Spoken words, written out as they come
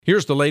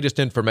Here's the latest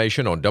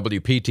information on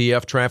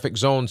WPTF Traffic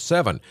Zone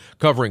 7,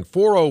 covering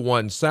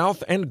 401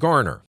 South and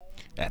Garner.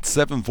 At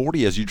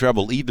 7:40, as you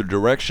travel either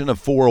direction of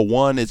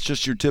 401, it's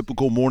just your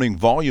typical morning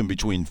volume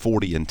between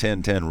 40 and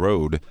 1010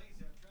 Road.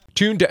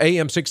 Tune to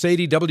AM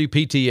 680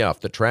 WPTF,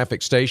 the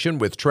traffic station,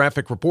 with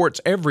traffic reports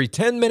every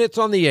 10 minutes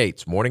on the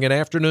 8s, morning and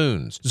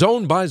afternoons.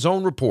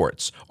 Zone-by-zone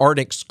reports are an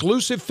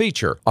exclusive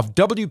feature of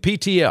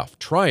WPTF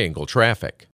Triangle Traffic.